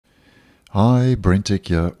Hi, BrenTech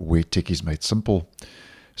here, where tech is made simple.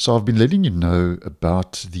 So I've been letting you know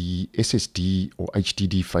about the SSD or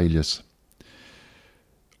HDD failures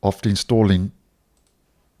after installing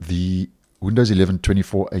the Windows 11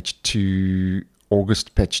 24H2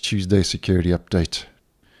 August Patch Tuesday security update,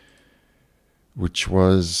 which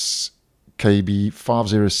was KB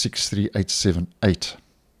 5063878.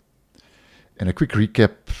 And a quick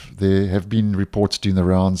recap, there have been reports doing the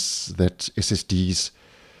rounds that SSDs,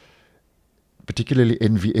 particularly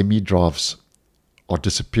NVMe drives, are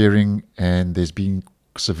disappearing, and there's been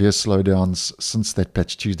severe slowdowns since that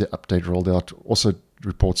Patch Tuesday update rolled out. Also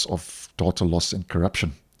reports of data loss and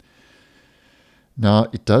corruption. Now,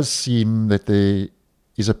 it does seem that there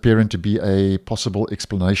is appearing to be a possible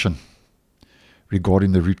explanation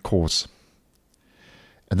regarding the root cause.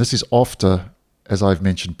 And this is after, as I've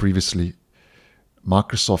mentioned previously,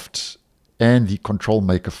 Microsoft and the control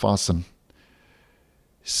maker Fasten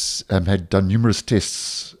had done numerous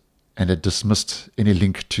tests and had dismissed any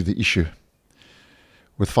link to the issue,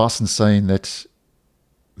 with Fasten saying that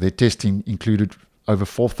their testing included over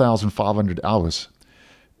 4,500 hours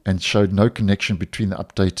and showed no connection between the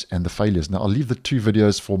update and the failures. Now, I'll leave the two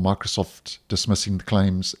videos for Microsoft dismissing the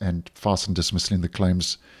claims and Fasten dismissing the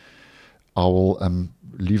claims. I will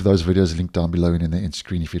leave those videos linked down below and in the end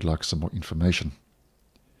screen if you'd like some more information.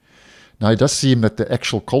 Now, it does seem that the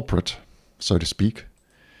actual culprit, so to speak,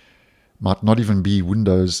 might not even be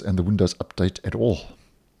Windows and the Windows update at all.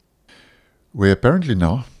 Where apparently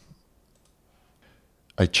now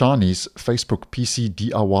a Chinese Facebook PC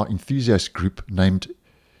DIY enthusiast group named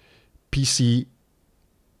PC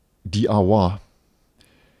DIY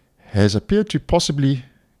has appeared to possibly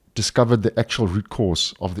discovered the actual root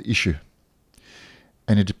cause of the issue.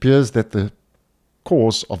 And it appears that the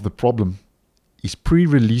cause of the problem is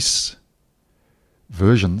pre-release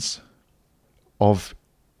versions of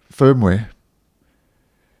firmware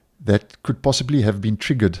that could possibly have been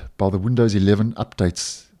triggered by the Windows 11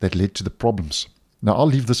 updates that led to the problems. Now, I'll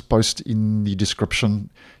leave this post in the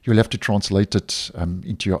description. You'll have to translate it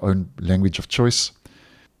into your own language of choice.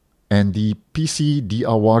 And the PC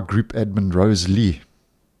DIY group admin Rose Lee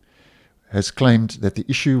has claimed that the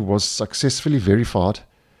issue was successfully verified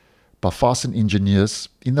by Fasten engineers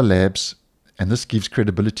in the labs, and this gives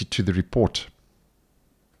credibility to the report.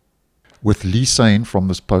 With Lee saying from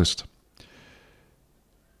this post,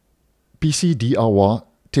 PC DIY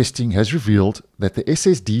testing has revealed that the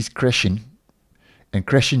SSDs crashing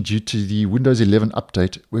due to the Windows 11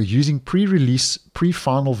 update were using pre-release,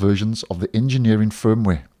 pre-final versions of the engineering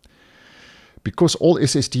firmware. Because all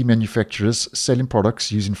SSD manufacturers selling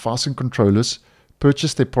products using Fasten controllers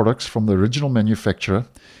purchase their products from the original manufacturer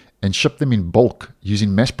and ship them in bulk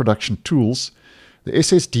using mass production tools, the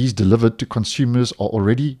SSDs delivered to consumers are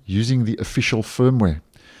already using the official firmware.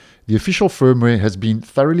 The official firmware has been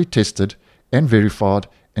thoroughly tested and verified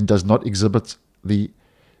and does not exhibit the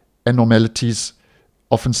anomalies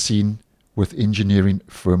often seen with engineering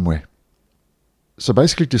firmware. So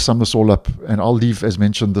basically, to sum this all up, and I'll leave, as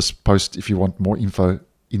mentioned, this post if you want more info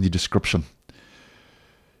in the description.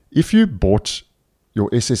 If you bought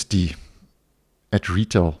your SSD at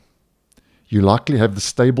retail, you likely have the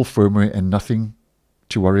stable firmware and nothing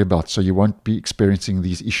to worry about, so you won't be experiencing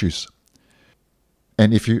these issues.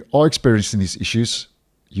 And if you are experiencing these issues,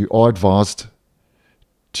 you are advised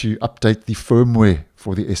to update the firmware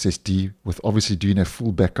for the SSD, with obviously doing a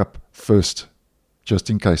full backup first, just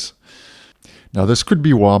in case. Now, this could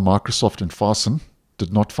be why Microsoft and Fasten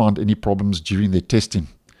did not find any problems during their testing,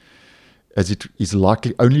 as it is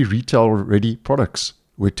likely only retail-ready products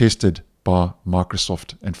were tested by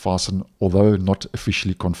Microsoft and Fasten, although not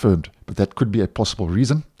officially confirmed. But that could be a possible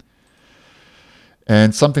reason.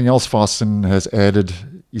 And something else Fasten has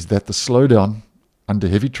added is that the slowdown under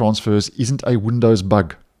heavy transfers isn't a Windows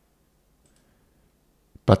bug,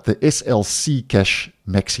 but the SLC cache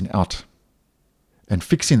maxing out. And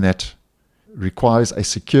fixing that requires a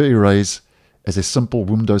secure erase, as a simple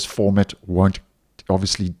Windows format won't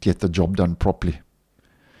obviously get the job done properly.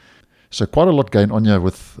 So quite a lot going on here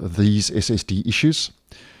with these SSD issues.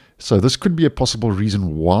 So this could be a possible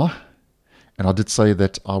reason why. And I did say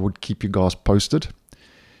that I would keep you guys posted.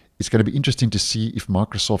 It's going to be interesting to see if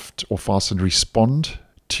Microsoft or Fasten respond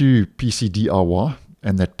to PC DIY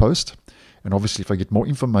and that post. And obviously, if I get more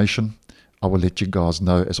information, I will let you guys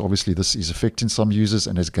know, as obviously this is affecting some users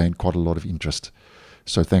and has gained quite a lot of interest.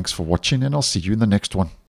 So thanks for watching, and I'll see you in the next one.